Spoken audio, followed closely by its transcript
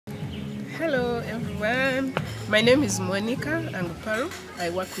everyone. My name is Monica Anguparu. I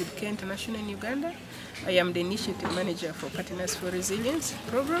work with Care International in Uganda. I am the Initiative Manager for Partners for Resilience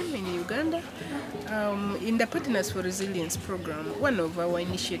program in Uganda. In the Partners for Resilience program, one of our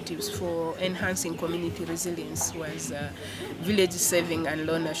initiatives for enhancing community resilience was Village Saving and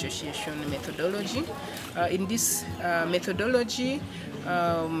Loan Association methodology. In this methodology,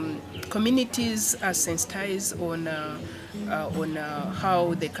 communities are sensitized on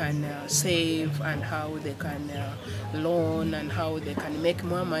how they can save and how they can loan and how they can make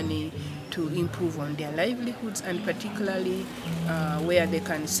more money to improve on their livelihoods, and particularly where they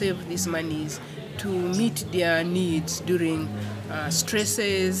can save these monies to meet their needs during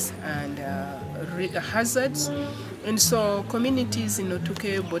stresses and hazards. And so communities in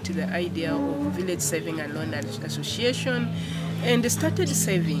Otuke bought the idea of Village Saving and Loan Association, and they started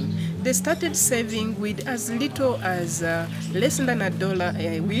saving. They started saving with as little as less than $1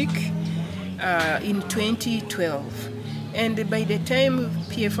 a week in 2012. And by the time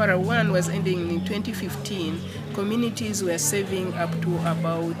PFR1 was ending in 2015, communities were saving up to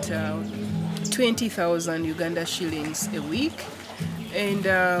about 20,000 Uganda shillings a week. And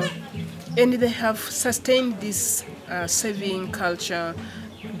they have sustained this saving culture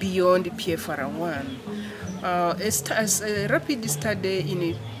beyond PFR1. As a rapid study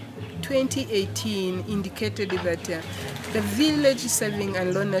in 2018 indicated that the Village Saving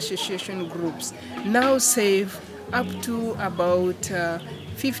and Loan Association groups now save up to about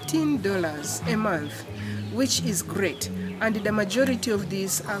 $15 a month, which is great. And the majority of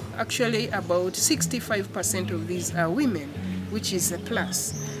these are actually about 65% of these are women, which is a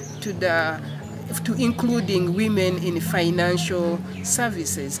plus to including women in financial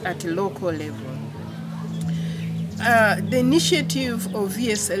services at a local level. The initiative of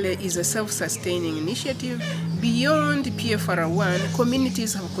VSLA is a self-sustaining initiative. Beyond PFR1,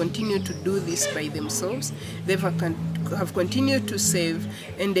 communities have continued to do this by themselves. They have continued to save,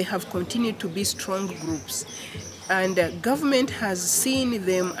 and they have continued to be strong groups. And government has seen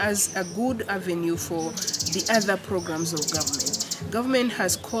them as a good avenue for the other programs of government. Government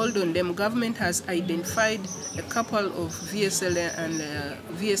has called on them. Government has identified a couple of VSLA and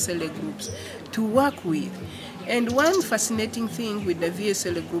VSLA groups to work with. And one fascinating thing with the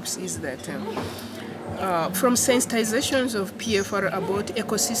VSLA groups is that from sensitizations of PFR about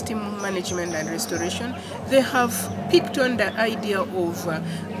ecosystem management and restoration, they have picked on the idea of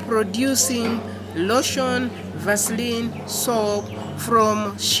producing lotion, Vaseline, soap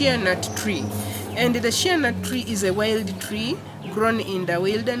from shea nut tree. And the shea nut tree is a wild tree grown in the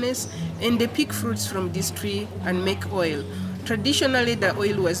wilderness, and they pick fruits from this tree and make oil. Traditionally, the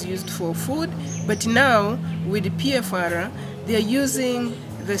oil was used for food, but now with PFR, they are using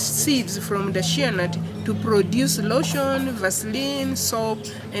the seeds from the shea nut to produce lotion, Vaseline, soap,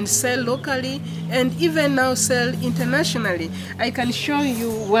 and sell locally, and even now sell internationally. I can show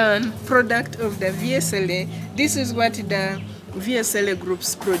you one product of the VSLA. This is what the VSLA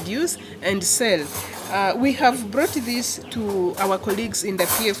groups produce and sell. We have brought this to our colleagues in the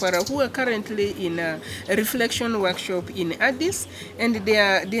PFR who are currently in a reflection workshop in Addis, and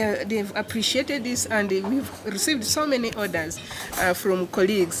they've appreciated this, and we've received so many orders from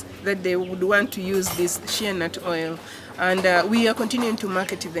colleagues that they would want to use this shea nut oil, and we are continuing to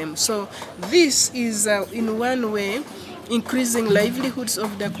market them. So this is in one way increasing livelihoods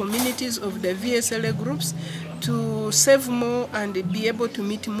of the communities of the VSLA groups to save more and be able to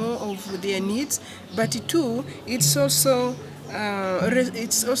meet more of their needs, but two, it's also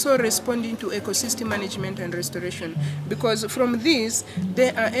responding to ecosystem management and restoration, because from this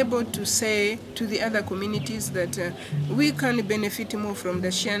they are able to say to the other communities that we can benefit more from the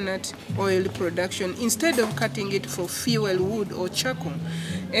shea nut oil production instead of cutting it for fuel, wood, or charcoal.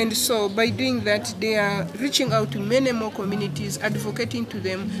 And so by doing that, they are reaching out to many more communities, advocating to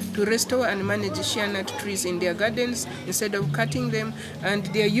them to restore and manage shea nut trees in their gardens instead of cutting them, and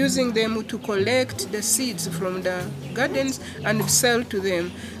they are using them to collect the seeds from the gardens and sell to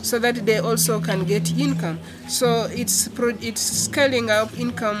them so that they also can get income. So it's scaling up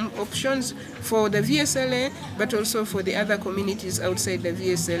income options for the VSLA, but also for the other communities outside the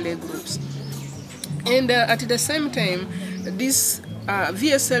VSLA groups. And at the same time, this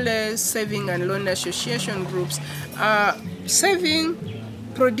VSLA Saving and Loan Association groups are saving,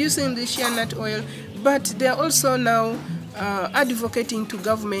 producing the shea nut oil, but they are also now advocating to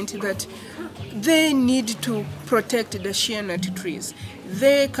government that they need to protect the shea nut trees.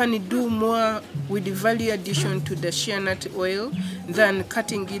 They can do more with the value addition to the shea nut oil than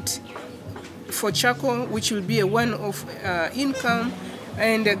cutting it for charcoal, which will be a one-off income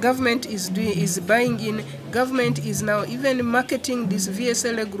and the government is buying in. Government is now even marketing these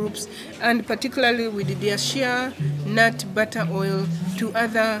VSLA groups, and particularly with their shea nut butter oil, to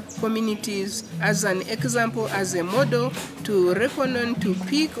other communities as an example, as a model to reckon on, to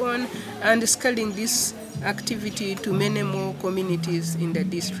pick on, and scaling this activity to many more communities in the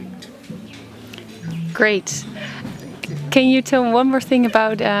district. Great. Can you tell one more thing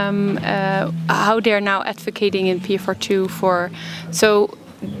about how they're now advocating in PFR2 for, so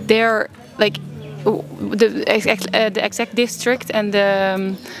they're like the exact district and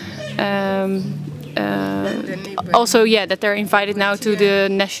the also, yeah, that they're invited now to the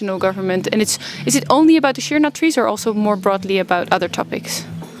national government, and is it only about the shea nut trees or also more broadly about other topics?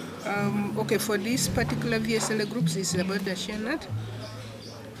 Okay, for this particular VSLA groups, it's about the shea nut.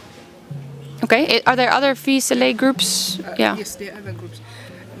 Okay, are there other VSLA groups? Yeah. Yes, there are other groups.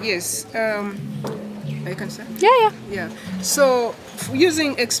 Yes, I can say? Yeah. So,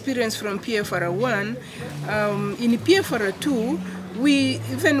 using experience from PFR1, in PFR2,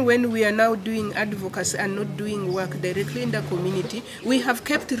 even when we are now doing advocacy and not doing work directly in the community, we have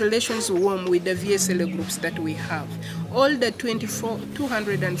kept relations warm with the VSLA groups that we have. All the 204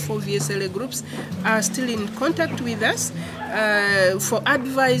 VSLA groups are still in contact with us for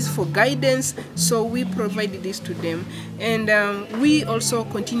advice, for guidance, so we provide this to them. And we also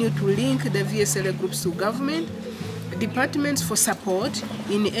continue to link the VSLA groups to government departments for support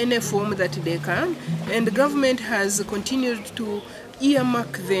in any form that they can, and the government has continued to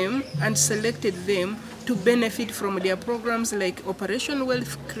earmark them and selected them to benefit from their programs like Operation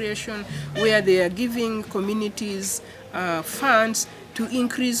Wealth Creation, where they are giving communities funds to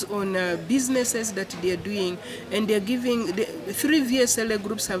increase on businesses that they are doing, and they are giving, the 3 VSLA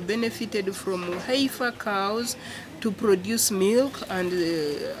groups have benefited from heifer cows to produce milk and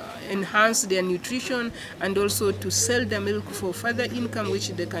enhance their nutrition, and also to sell the milk for further income, which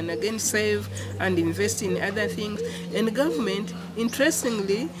they can again save and invest in other things. And government,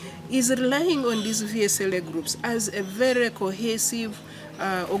 interestingly, is relying on these VSLA groups as a very cohesive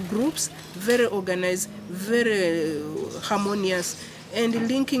groups, very organized, very harmonious, and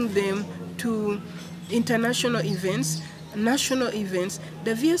linking them to international events, national events.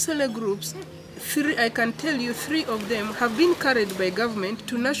 The VSLA groups, I can tell you 3 of them have been carried by government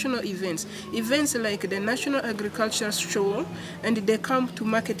to national events. Events like the National Agriculture Show, and they come to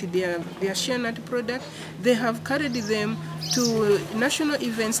market their shea nut product. They have carried them to national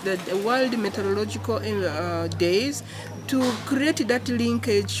events, that the World Meteorological Days, to create that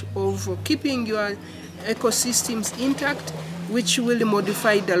linkage of keeping your ecosystems intact, which will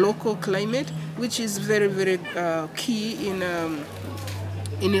modify the local climate, which is very, very key in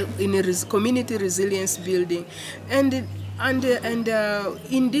community resilience building. And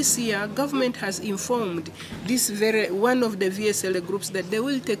in this year, government has informed this one of the VSLA groups that they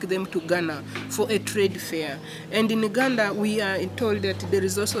will take them to Ghana for a trade fair. And in Uganda, we are told that there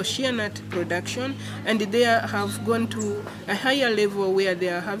is also shea nut production, and they have gone to a higher level where they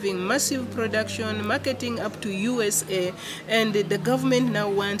are having massive production, marketing up to USA, and the government now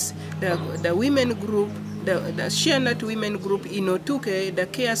wants the women group, the shea nut women group in Otuke, the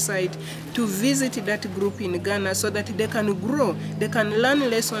care site, to visit that group in Ghana so that they can grow, they can learn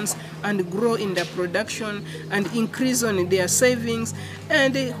lessons and grow in the production and increase on their savings.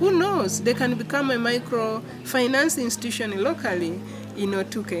 And who knows, they can become a microfinance institution locally in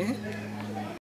Otuke.